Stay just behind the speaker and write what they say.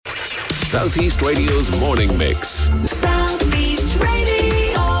South East Radio's morning mix. South East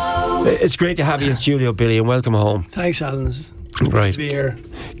Radio. It's great to have you in studio, Billy, and welcome home. Thanks, Alan. It's Right. good to be here.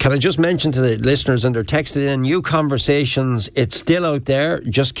 Can I just mention to the listeners, and they're texting in, New Conversations, it's still out there.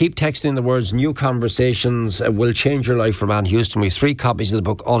 Just keep texting the words New Conversations will change your life from Anne Houston. We have 3 copies of the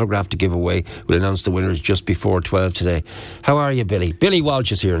book autographed to give away. We'll announce the winners just before 12 today. How are you, Billy? Billy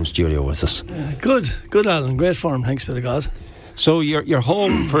Walsh is here in studio with us. Good, Alan. Great form. Thanks be to God. So you're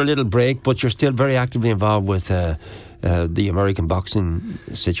home for a little break, but you're still very actively involved with the American boxing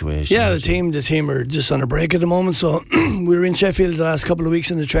situation. Yeah, the team are just on a break at the moment. So we were in Sheffield the last couple of weeks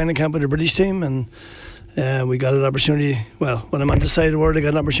in the training camp with the British team, and we got an opportunity. Well, when I'm on this side of the world, I got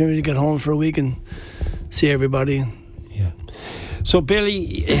an opportunity to get home for a week and see everybody. Yeah. So,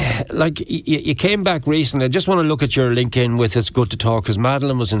 Billy, like you came back recently. I just want to look at your LinkedIn with It's Good to Talk, because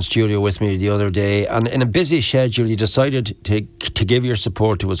Madeline was in studio with me the other day, and in a busy schedule, you decided to give your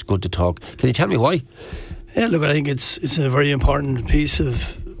support to It's Good to Talk. Can you tell me why? Yeah, look, I think it's a very important piece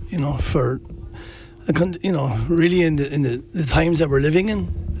of, for, really in the times that we're living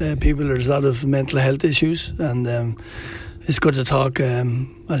in. People, there's a lot of mental health issues, and It's Good to Talk. I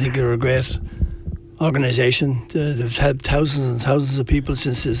think they're a great organisation. They've helped thousands and thousands of people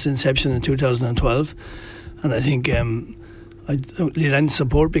since its inception in 2012, and I think they lend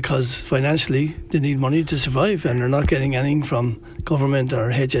support because financially they need money to survive, and they're not getting anything from government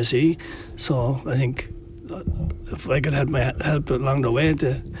or HSE. So I think if I could help along the way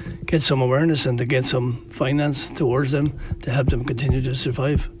to get some awareness and to get some finance towards them to help them continue to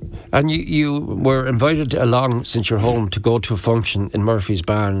survive. And you were invited along, since you're home, to go to a function in Murphy's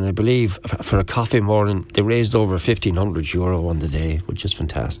Barn, and I believe for a coffee morning they raised over €1,500 on the day, which is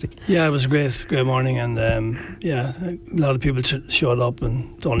fantastic. Yeah, it was a great morning, and a lot of people showed up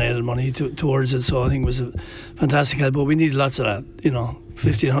and donated money towards it, so I think it was a fantastic help. But we need lots of that,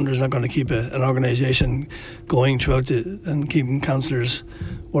 1,500 is not going to keep an organisation going throughout and keeping counsellors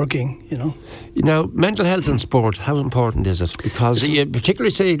working, Now, mental health in sport, how important is it? Because you particularly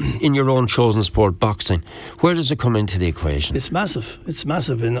say in your own chosen sport, boxing, where does it come into the equation? It's massive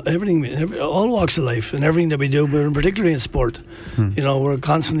in everything, all walks of life, and everything that we do, but particularly in sport. We're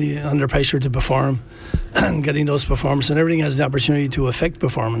constantly under pressure to perform and getting those performances, and everything has the opportunity to affect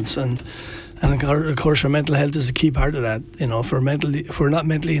performance, and of course our mental health is a key part of that. If we're not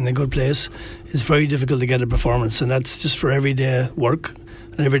mentally in a good place, it's very difficult to get a performance, and that's just for everyday work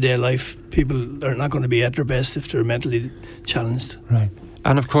and everyday life. People are not going to be at their best if they're mentally challenged. Right.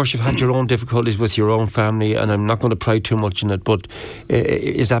 And of course you've had your own difficulties with your own family, and I'm not going to pry too much in it, but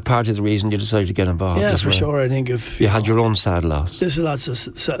is that part of the reason you decided to get involved? Yeah, for sure. I think if you had your own sad loss. There's lots of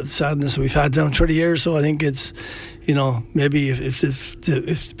sadness we've had down through the years, so I think it's, maybe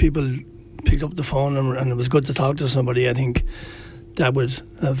if people pick up the phone and it was good to talk to somebody, I think that would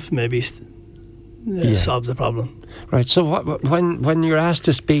have maybe solved the problem. Right, so when you're asked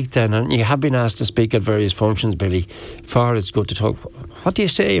to speak then, and you have been asked to speak at various functions, Billy, for It's Good to Talk, what do you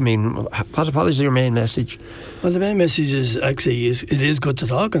say? I mean, what is your main message? Well, the main message is actually it is good to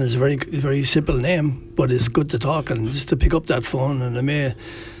talk, and it's a very, very simple name, but it's good to talk, and just to pick up that phone, and it may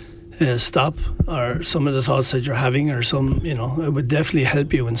stop or some of the thoughts that you're having, or it would definitely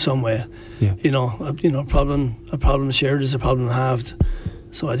help you in some way. Yeah. A problem shared is a problem halved.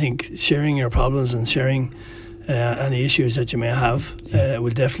 So I think sharing your problems and sharing any issues that you may have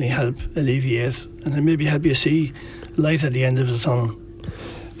will definitely help alleviate, and then maybe help you see light at the end of the tunnel.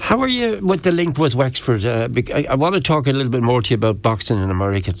 How are you with the link with Wexford? I want to talk a little bit more to you about boxing in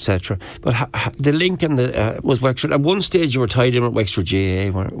America, etc. But the link with Wexford, at one stage you were tied in with Wexford GAA,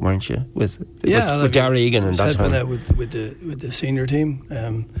 weren't you? With Darragh Egan and that time. With the senior team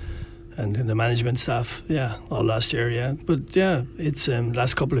and the management staff, all last year, But it's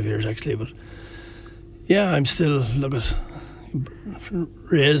last couple of years actually. But I'm still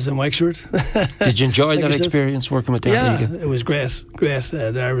raised in Wexford. Did you enjoy that experience working with Darragh Egan? Yeah, it was great.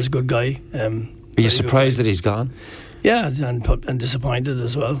 Darragh was a good guy. Are you surprised that he's gone? Yeah, and disappointed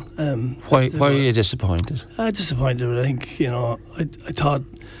as well. Why are you disappointed? Disappointed. I think I thought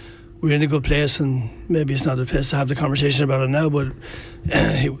we're in a good place, and maybe it's not a place to have the conversation about it now, but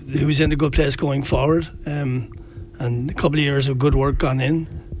he was in a good place going forward, and a couple of years of good work gone in.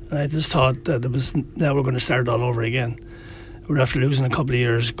 And I just thought that now we're going to start all over again. We're after losing a couple of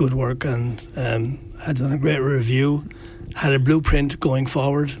years good work, and had done a great review, had a blueprint going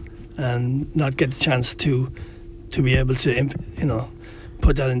forward, and not get the chance to be able to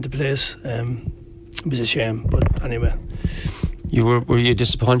put that into place. It was a shame, but anyway. Were you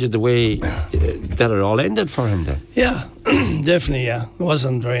disappointed the way that it all ended for him then? Yeah, definitely. Yeah, it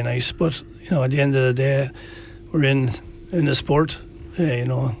wasn't very nice, but at the end of the day, we're in the sport,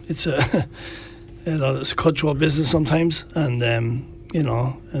 it's it's a cutthroat business sometimes, and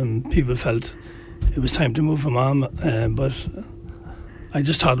people felt it was time to move him on, but I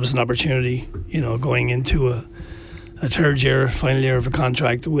just thought it was an opportunity, going into a third year, final year of a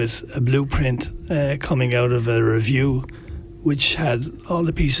contract with a blueprint coming out of a review which had all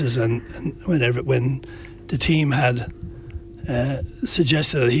the pieces, and when the team had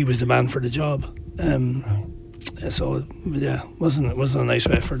suggested that he was the man for the job. So yeah, wasn't a nice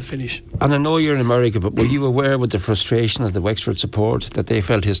way for the finish. And I know you're in America, but were you aware with the frustration of the Wexford support that they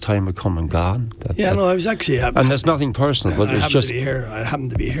felt his time had come and gone? I was actually happy. And there's nothing personal, but it's just... I happened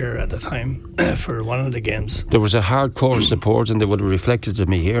to be here at the time for one of the games. There was a hardcore support, and they would have reflected to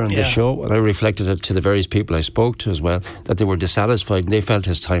me here on the show, and I reflected it to the various people I spoke to as well, that they were dissatisfied and they felt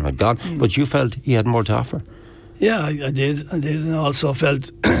his time had gone. But you felt he had more to offer. Yeah, I did, and I also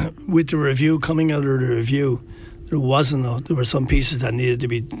felt with the review, coming out of the review, there were some pieces that needed to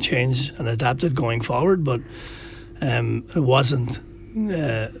be changed and adapted going forward, but it wasn't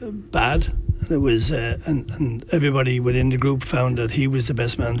bad. It was, and everybody within the group found that he was the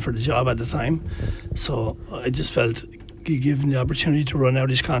best man for the job at the time. So I just felt he gave him the opportunity to run out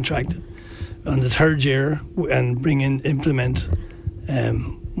his contract on the third year and implement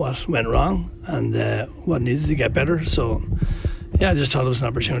what went wrong and what needed to get better. So I just thought it was an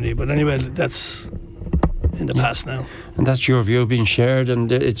opportunity. But anyway, that's in the past now. And that's your view being shared, and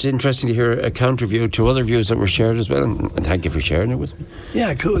it's interesting to hear a counter view to other views that were shared as well, and thank you for sharing it with me.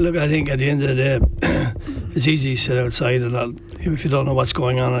 Yeah, cool. Look, I think at the end of the day it's easy to sit outside and if you don't know what's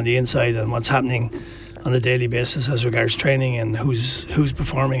going on the inside and what's happening on a daily basis as regards training and who's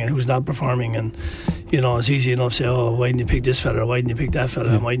performing and who's not performing, and it's easy enough to say, oh, why didn't you pick this fella, why didn't you pick that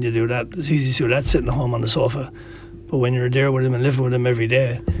fella, and why didn't you do that? It's easy to do that sitting at home on the sofa, but when you're there with him and living with him every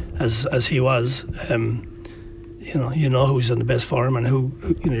day as he was, you know who's in the best form and who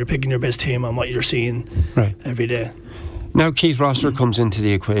you're picking your best team on what you're seeing every day. Now Keith Rosser comes into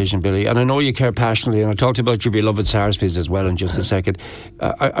the equation, Billy, and I know you care passionately, and I talked about your beloved Sarsfields as well in just a second.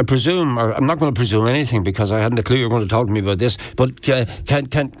 I presume, or I'm not going to presume anything because I hadn't a clue you were going to talk to me about this, but can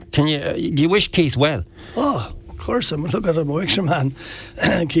you, do you wish Keith well? Oh, of course. I'm looking at him, a Wexford man.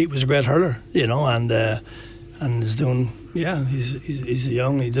 Keith was a great hurler, and is doing, he's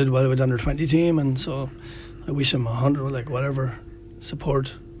young, he did well with the under-20 team, and so I wish him 100, whatever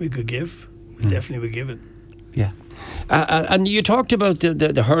support we could give, we definitely would give it. Yeah. And you talked about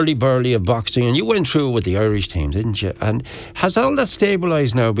the hurly-burly of boxing, and you went through it with the Irish team, didn't you? And has all that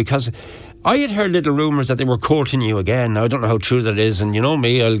stabilised now? Because I had heard little rumours that they were courting you again. Now, I don't know how true that is, and you know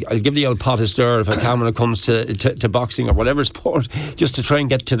me, I'll give the old pot of stir if I can when it comes to boxing or whatever sport, just to try and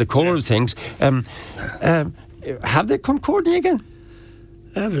get to the core of things. Have they come courting you again?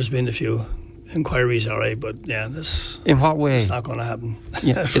 There's been a few inquiries, all right, but this... In what way? It's not going to happen.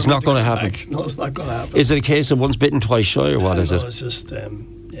 Yeah, it's not going to happen. No, it's not going to happen. Is it a case of once bitten, twice shy, or what is it? It's just, they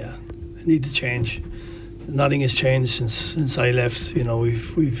need to change. Nothing has changed since I left.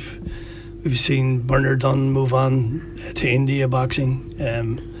 We've seen Bernard Dunn move on to India boxing.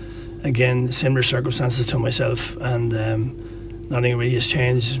 Again, similar circumstances to myself, and nothing really has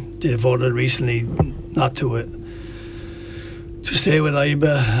changed. They voted recently not to stay with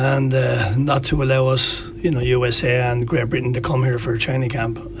IBA and not to allow us, USA and Great Britain to come here for a training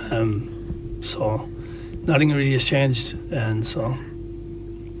camp. So nothing really has changed, and so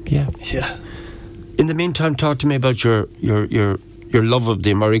yeah. In the meantime, talk to me about your love of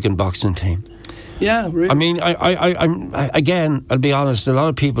the American boxing team. Yeah, really. I mean, I'm again, I'll be honest, a lot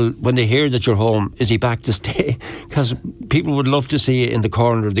of people, when they hear that you're home, is he back to stay? Because people would love to see you in the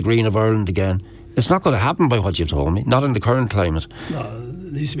corner of the green of Ireland again. It's not going to happen by what you've told me, not in the current climate. No,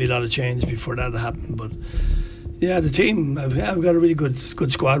 there needs to be a lot of change before that happen. But yeah, the team, we've got a really good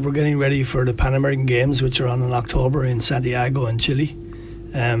squad. We're getting ready for the Pan American Games, which are on in October in Santiago in Chile.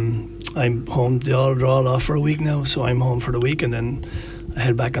 I'm home, they're all off for a week now, so I'm home for the week, and then I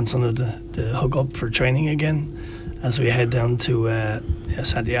head back on Sunday to hook up for training again as we head down to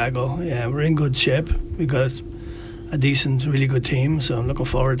Santiago. Yeah, we're in good shape. We've got a decent, really good team, so I'm looking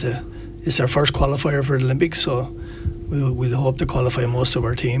forward to. It's our first qualifier for the Olympics, so we'll hope to qualify most of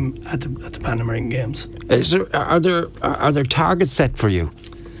our team at the Pan American Games. Are there targets set for you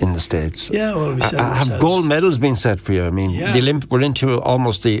in the States? Yeah, well, we set have gold medals been set for you? I mean, we're on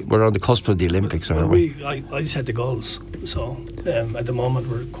the cusp of the Olympics, aren't we? I set the goals. So at the moment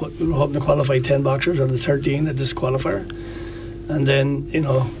we're hoping to qualify 10 boxers out of the 13 at this qualifier, and then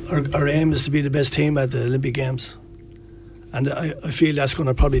our aim is to be the best team at the Olympic Games. And I feel that's going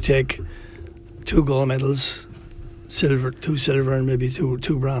to probably take 2 gold medals, 2 silver, and maybe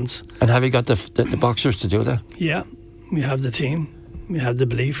two bronze. And have you got the boxers to do that? Yeah, we have the team. the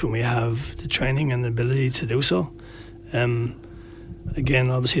belief and we have the training and the ability to do so. Again,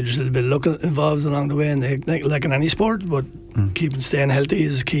 obviously there's a little bit of luck involved along the way, and like in any sport, but staying healthy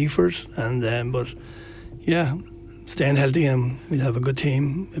is key for it. And but yeah, staying healthy, and we'll have a good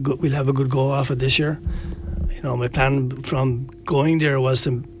team. We'll have a good go off it this year. You know, my plan from going there was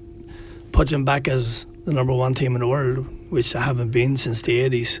to put them back as the number one team in the world, which they haven't been since the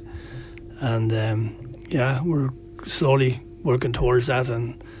 80s. And yeah, we're slowly working towards that,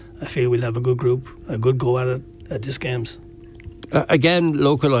 and I feel we'll have a good group, a good go at it at these games. Again,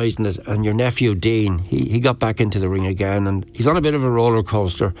 localising it, and your nephew Dean, he got back into the ring again, and he's on a bit of a roller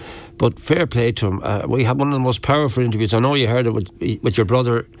coaster, but fair play to him. We had one of the most powerful interviews. I know you heard it with your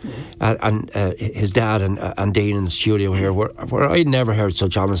brother and his dad and Dean in the studio here, where I'd never heard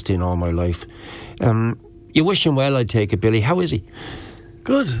such honesty in all my life. You wish him well, I take it, Billy. How is he?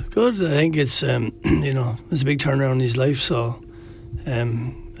 Good. I think it's it's a big turnaround in his life. So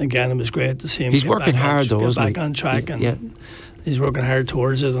again, it was great to see him. He's working hard, though, isn't he? Get back on track, and yeah. He's working hard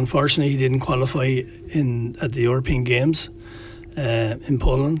towards it. Unfortunately, he didn't qualify at the European Games in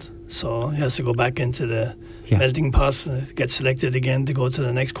Poland, so he has to go back into the melting pot, get selected again to go to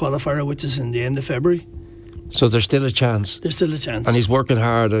the next qualifier, which is in the end of February. So there's still a chance. There's still a chance, and he's working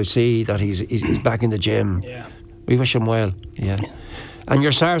hard. I see that he's back in the gym. Yeah, we wish him well. Yeah. And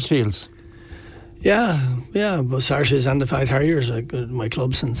your Sarsfields? Yeah, but Sarsfields and the Fight Harriers are my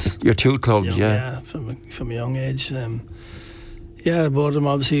club since. Your two clubs, from a young age. Both of them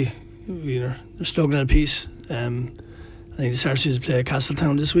obviously, they're struggling a piece. I think the Sarsfields play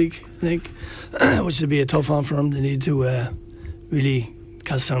Castletown this week, which will be a tough one for them. They need to really.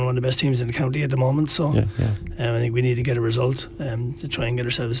 Castletown are one of the best teams in the county at the moment, so I think we need to get a result to try and get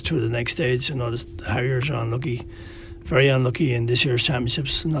ourselves through the next stage. I know the Harriers are unlucky, very unlucky in this year's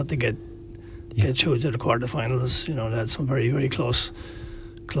championships not to get through to the quarterfinals. You know, they had some very, very close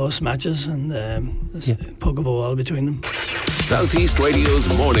matches, and there's a puck of a wall between them. Southeast Radio's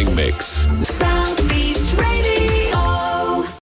morning mix.